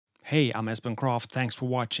Hey, I'm Espen Kraft. Thanks for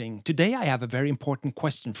watching. Today I have a very important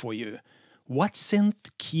question for you. What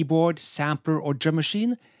synth, keyboard, sampler or drum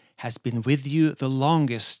machine has been with you the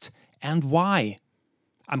longest and why?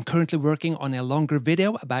 I'm currently working on a longer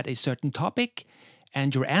video about a certain topic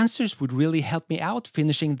and your answers would really help me out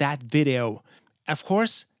finishing that video. Of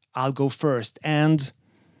course, I'll go first and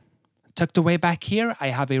tucked away back here I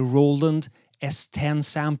have a Roland S10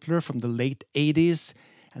 sampler from the late 80s.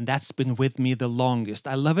 And that's been with me the longest.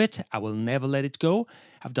 I love it. I will never let it go.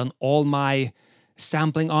 I've done all my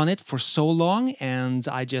sampling on it for so long, and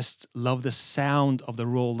I just love the sound of the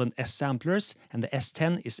Roland S samplers, and the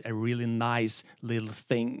S10 is a really nice little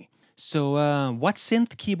thing. So what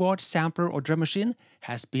synth, keyboard, sampler or drum machine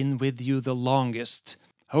has been with you the longest?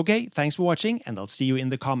 Okay, thanks for watching, and I'll see you in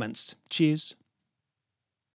the comments. Cheers!